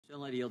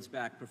Gentlelady yields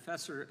back.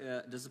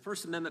 Professor, does the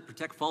First Amendment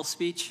protect false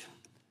speech?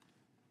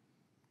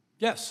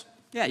 Yes.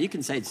 Yeah, you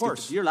can say of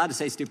course. You're allowed to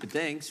say stupid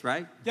things,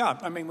 right? Yeah,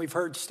 I mean, we've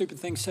heard stupid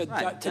things said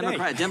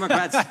today.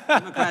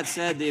 Democrats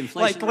said the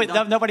inflation.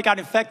 Like nobody got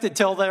infected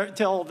till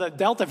the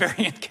Delta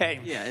variant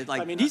came. Yeah,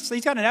 I mean, he's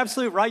got an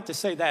absolute right to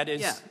say that.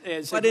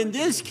 But in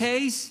this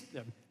case,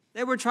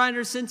 they were trying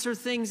to censor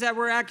things that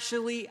were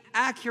actually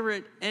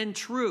accurate and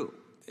true.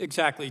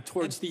 Exactly.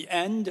 Towards the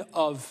end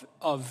of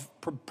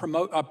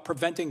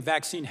preventing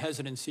vaccine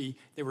hesitancy,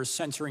 they were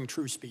censoring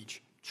true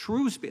speech.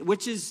 True speech,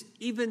 which is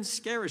even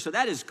scarier. So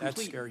that is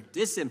complete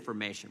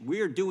disinformation.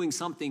 We are doing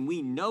something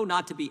we know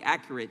not to be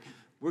accurate.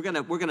 We're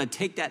gonna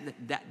take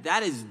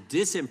that is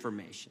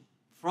disinformation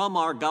from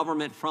our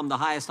government, from the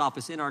highest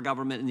office in our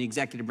government, in the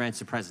executive branch,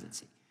 the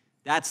presidency.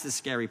 That's the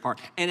scary part.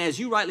 And as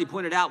you rightly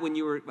pointed out when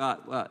you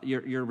were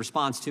your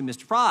response to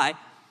Mr. Fry,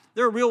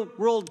 there are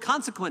real-world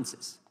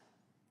consequences.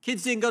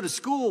 Kids didn't go to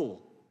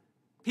school.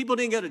 People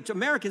didn't go to.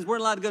 Americans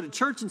weren't allowed to go to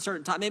church in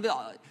certain time. Maybe.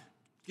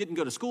 Didn't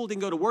go to school,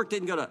 didn't go to work,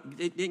 didn't go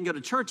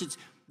to church.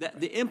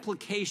 The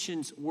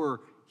implications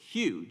were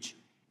huge.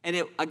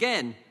 And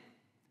again,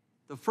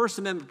 the First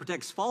Amendment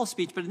protects false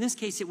speech, but in this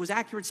case, it was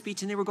accurate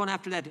speech, and they were going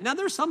after that. Now,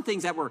 there's some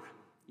things that were,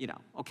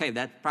 okay,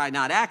 that's probably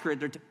not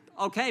accurate.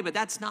 Okay, but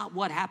that's not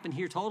what happened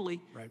here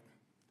totally. Right.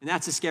 And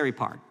that's the scary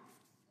part.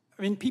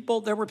 I mean,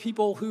 there were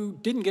people who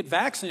didn't get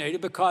vaccinated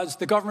because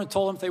the government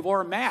told them if they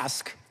wore a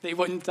mask, they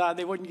wouldn't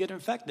get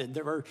infected.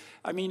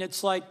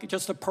 It's like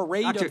just a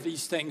parade of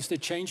these things to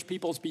change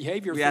people's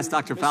behavior. We asked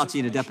Dr.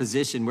 Fauci in a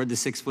deposition, where'd the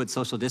 6-foot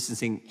social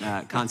distancing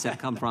concept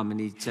come from? And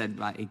he said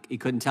he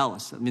couldn't tell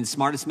us. I mean, the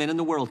smartest man in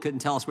the world couldn't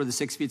tell us where the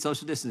 6 feet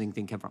social distancing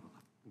thing came from.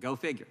 Go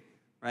figure,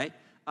 right?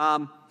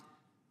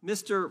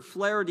 Mr.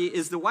 Flaherty,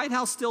 is the White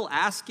House still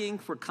asking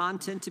for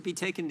content to be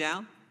taken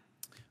down?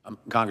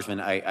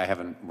 Congressman, I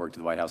haven't worked at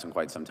the White House in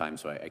quite some time,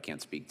 so I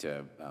can't speak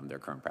to their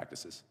current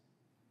practices.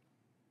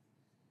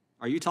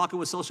 Are you talking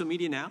with social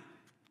media now?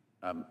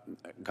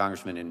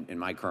 Congressman, in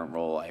my current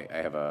role, I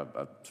have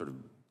a sort of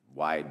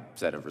wide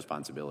set of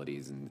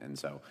responsibilities, and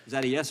so... Is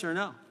that a yes or a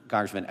no?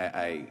 Congressman,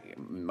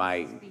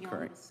 my beyond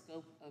current... the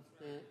scope of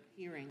the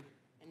hearing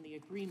and the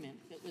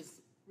agreement that was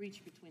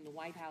reached between the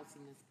White House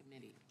and this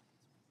committee.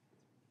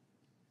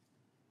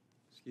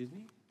 Excuse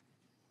me?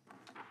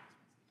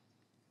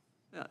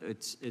 Yeah,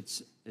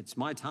 it's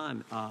my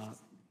time.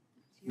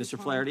 Mr.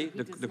 Flaherty,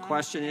 the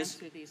question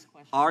is,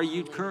 are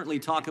you currently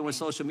talking with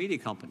social media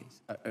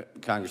companies?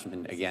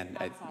 Congressman, again...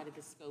 outside of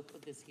the scope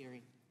of this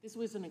hearing. This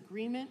was an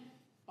agreement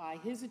by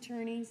his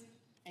attorneys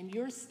and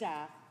your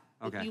staff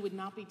that you would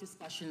not be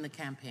discussing the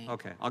campaign.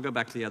 Okay, I'll go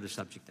back to the other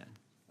subject then.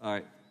 All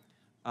right.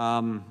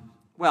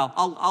 Well,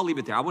 I'll leave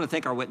it there. I want to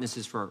thank our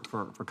witnesses for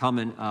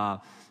coming.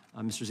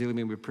 Mr.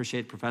 Ziegelman, we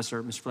appreciate it.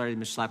 Professor, Mr. Flaherty,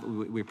 Mr.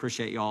 Slapp, we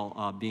appreciate you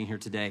all being here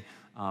today.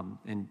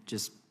 And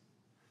just,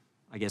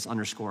 I guess,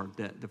 underscore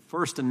the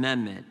First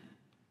Amendment,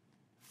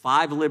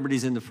 5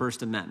 liberties in the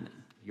First Amendment.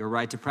 Your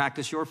right to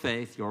practice your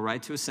faith, your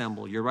right to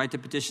assemble, your right to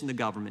petition the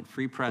government,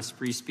 free press,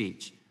 free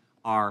speech,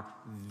 are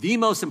the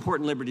most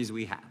important liberties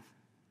we have.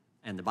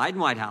 And the Biden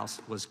White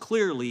House was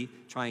clearly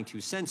trying to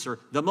censor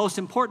the most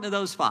important of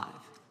those 5.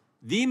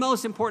 The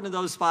most important of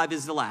those 5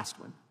 is the last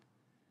one.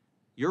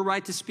 Your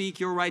right to speak,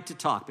 your right to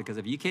talk, because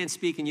if you can't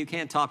speak and you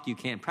can't talk, you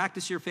can't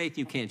practice your faith,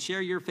 you can't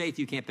share your faith,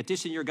 you can't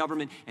petition your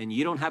government, and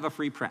you don't have a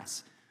free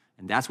press.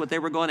 And that's what they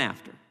were going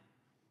after.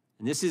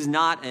 And this is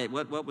not,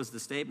 what was the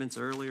statements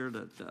earlier?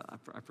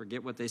 I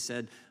forget what they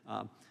said.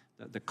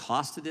 The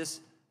cost of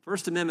this,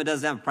 First Amendment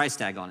doesn't have a price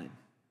tag on it.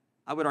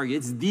 I would argue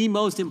it's the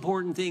most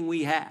important thing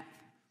we have.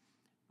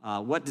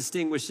 What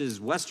distinguishes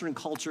Western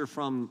culture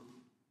from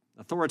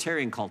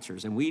authoritarian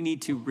cultures, and we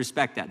need to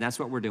respect that. And that's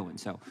what we're doing.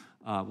 So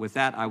with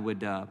that,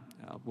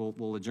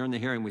 we'll adjourn the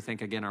hearing. We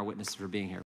thank again our witnesses for being here.